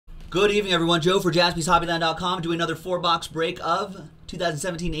Good evening, everyone. Joe for JaspysHobbyland.com doing another 4-box break of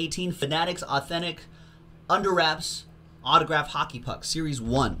 2017-18 Fanatics Authentic Under Wraps Autograph Hockey Puck Series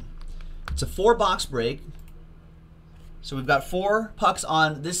 1. It's a 4-box break. So we've got 4 pucks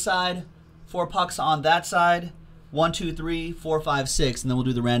on this side, 4 pucks on that side, 1, 2, 3, 4, 5, 6, and then we'll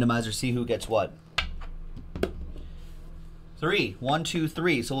do the randomizer, see who gets what. 3. 1, 2,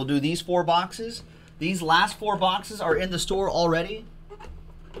 3. So we'll do these 4 boxes. These last 4 boxes are in the store already.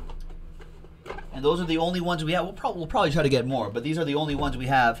 And those are the only ones we have. We'll probably try to get more, but these are the only ones we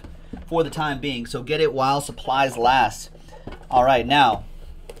have for the time being. So get it while supplies last. All right, now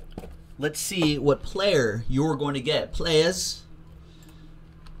let's see what player you're going to get. Players.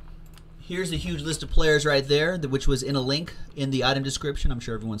 Here's a huge list of players right there, which was in a link in the item description. I'm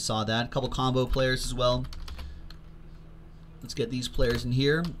sure everyone saw that. A couple combo players as well. Let's get these players in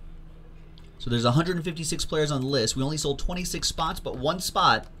here. So there's 156 players on the list. We only sold 26 spots, but one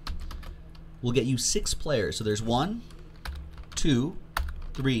spot will get you 6 players. So there's 1, 2,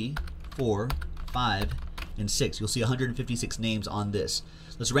 3, 4, 5, and 6. You'll see 156 names on this.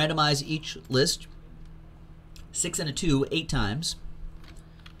 Let's randomize each list. 6 and a 2, 8 times.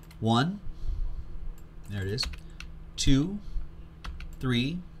 1, there it is. 2,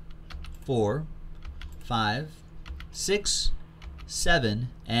 3, 4, 5, 6, 7,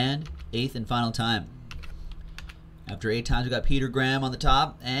 and 8th and final time. After 8 times, we got Peter Graham on the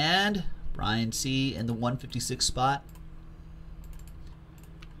top and Brian C. in the 156 spot.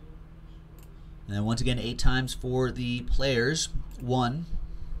 And then once again, 8 times for the players. 1,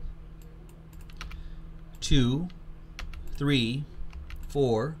 2, 3,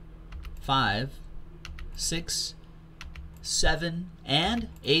 4, 5, 6, 7, and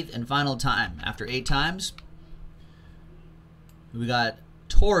 8th and final time. After 8 times, we got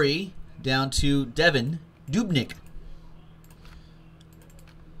Tori down to Devin Dubnik.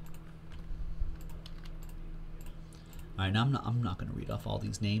 All right, now I'm not going to read off all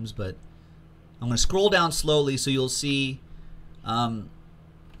these names, but I'm going to scroll down slowly so you'll see the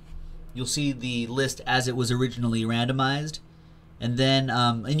list as it was originally randomized, and then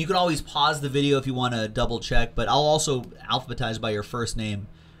and you can always pause the video if you want to double check. But I'll also alphabetize by your first name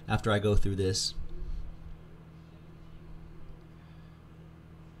after I go through this.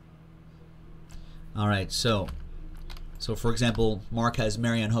 All right, so for example, Mark has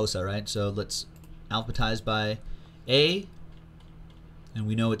Marian Hossa, right? So let's alphabetize by A, and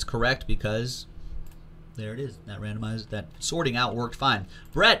we know it's correct because there it is. That randomized, that sorting out worked fine.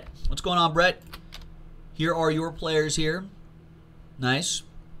 Brett, what's going on, Brett? Here are your players here. Nice.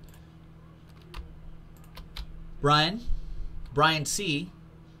 Brian C,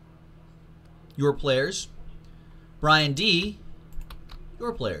 your players. Brian D,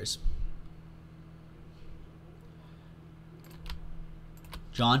 your players.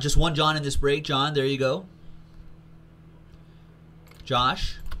 John, just one John in this break. John, there you go.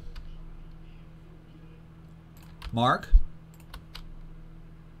 Josh. Mark.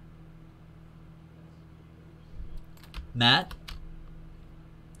 Matt.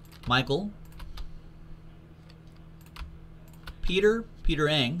 Michael. Peter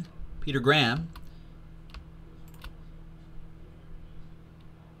Eng. Peter Graham.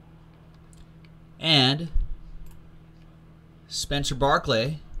 And Spencer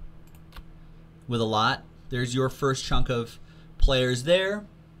Barclay with a lot. There's your first chunk of players there,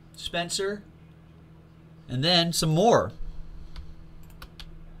 Spencer, and then some more.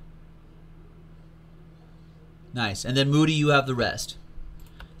 Nice. And then Moody, you have the rest.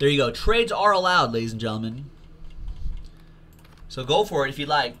 There you go. Trades are allowed, ladies and gentlemen. So go for it if you'd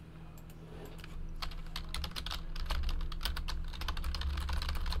like.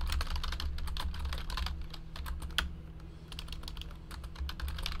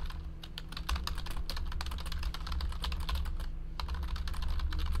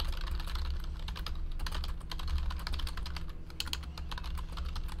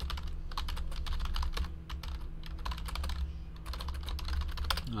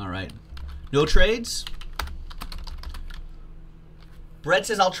 All right. No trades? Brett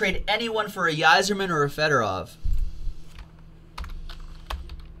says, I'll trade anyone for a Yzerman or a Fedorov.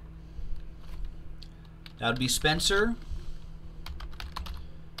 That would be Spencer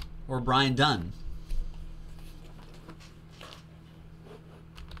or Brian Dunn.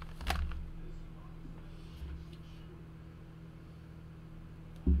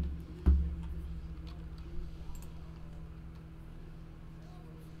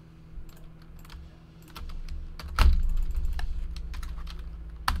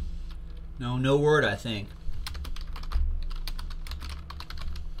 No word, I think.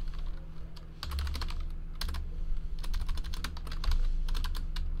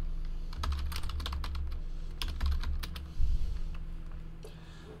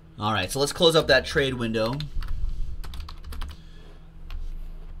 All right, so let's close up that trade window.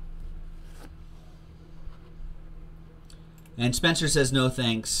 And Spencer says no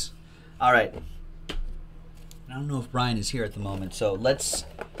thanks. All right. I don't know if Brian is here at the moment, so let's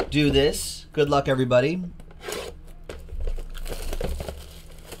do this. Good luck, everybody.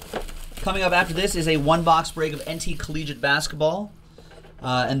 Coming up after this is a one-box break of NT Collegiate Basketball.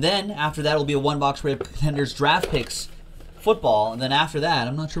 And then after that will be a one-box break of Contenders Draft Picks Football. And then after that,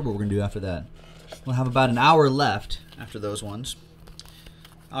 I'm not sure what we're going to do after that. We'll have about an hour left after those ones.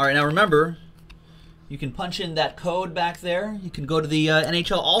 All right, now remember, you can punch in that code back there. You can go to the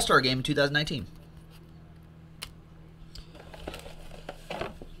NHL All-Star Game in 2019.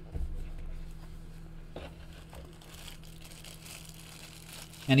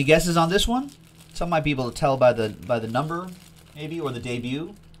 Any guesses on this one? Some might be able to tell by the number, maybe, or the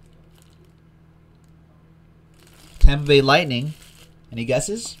debut. Tampa Bay Lightning. Any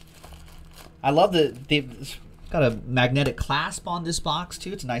guesses? I love they've got a magnetic clasp on this box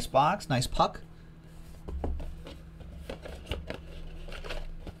too. It's a nice box, nice puck.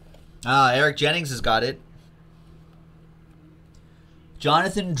 Eric Jennings has got it.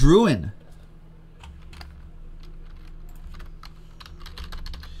 Jonathan Drouin.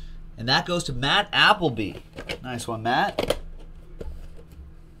 And that goes to Matt Appleby. Nice one, Matt.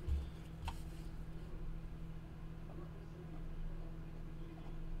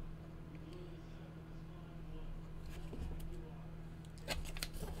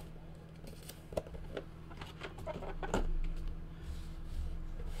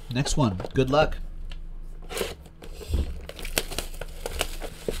 Next one. Good luck.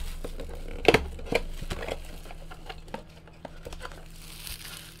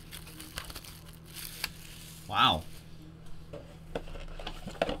 Wow.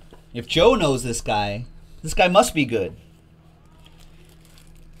 If Joe knows this guy must be good.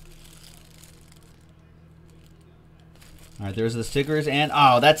 All right, there's the stickers, and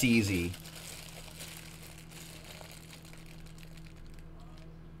oh, that's easy.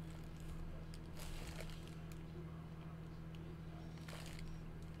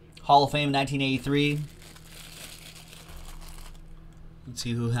 Hall of Fame 1983. Let's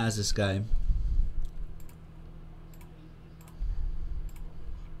see who has this guy.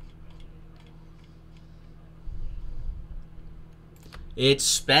 It's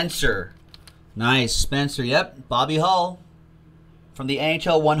Spencer. Nice, Spencer. Yep, Bobby Hull from the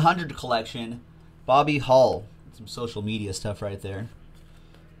NHL 100 collection. Bobby Hull. Some social media stuff right there.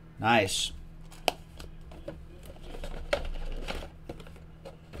 Nice.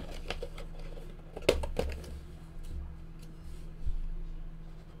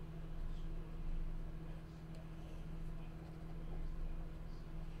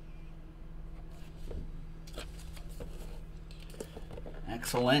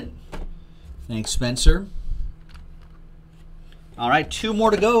 Excellent. Thanks, Spencer. All right, 2 more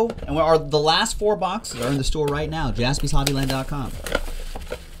to go. And the last 4 boxes are in the store right now. JaspysHobbyland.com.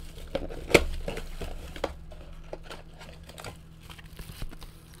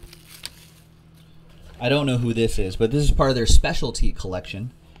 I don't know who this is, but this is part of their specialty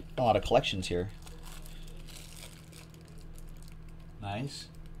collection. A lot of collections here. Nice.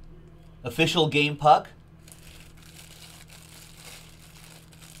 Official game puck.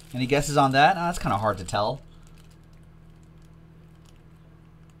 Any guesses on that? Oh, that's kind of hard to tell.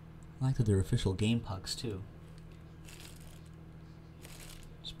 I like that they're official game pucks, too.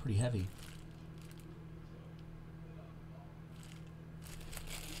 It's pretty heavy.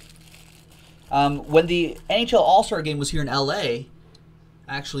 When the NHL All-Star Game was here in LA, I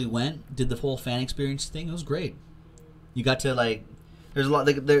actually went, did the whole fan experience thing. It was great. You got to, like, there's a lot,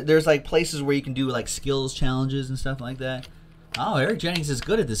 like, there's like places where you can do like skills challenges and stuff like that. Oh, Eric Jennings is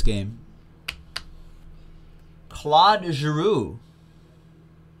good at this game. Claude Giroux.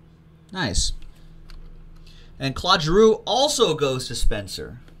 Nice. And Claude Giroux also goes to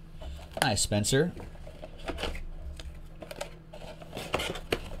Spencer. Nice, Spencer.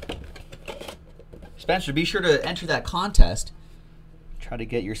 Spencer, be sure to enter that contest. Try to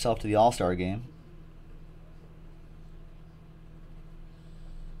get yourself to the All-Star Game.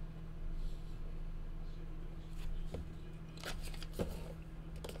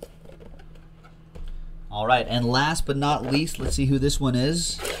 All right, and last but not least, let's see who this one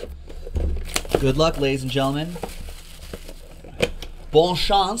is. Good luck, ladies and gentlemen. Bon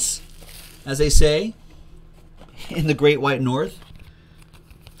chance, as they say in the Great White North.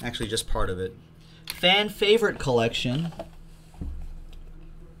 Actually, just part of it. Fan favorite collection.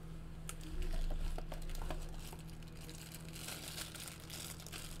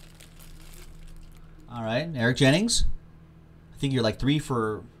 All right, Eric Jennings. I think you're like 3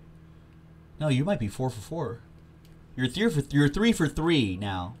 for No, you might be 4 for 4. You're 3 for 3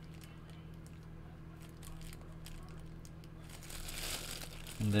 now.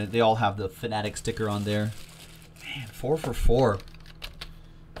 And they all have the Fanatics sticker on there. Man, 4 for 4.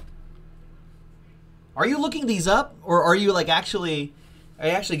 Are you looking these up, or are you like actually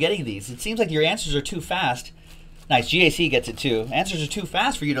getting these? It seems like your answers are too fast. Nice, GAC gets it too. Answers are too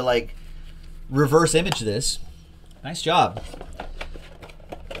fast for you to like reverse image this. Nice job.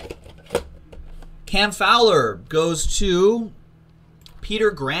 Cam Fowler goes to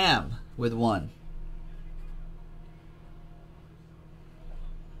Peter Graham with 1.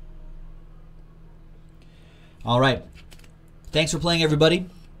 All right. Thanks for playing, everybody.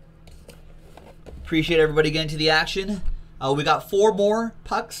 Appreciate everybody getting to the action. We got 4 more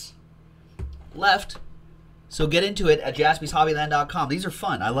pucks left, so get into it at JaspysHobbyland.com. These are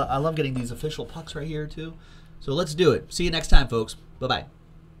fun. I love getting these official pucks right here too. So let's do it. See you next time, folks. Bye-bye.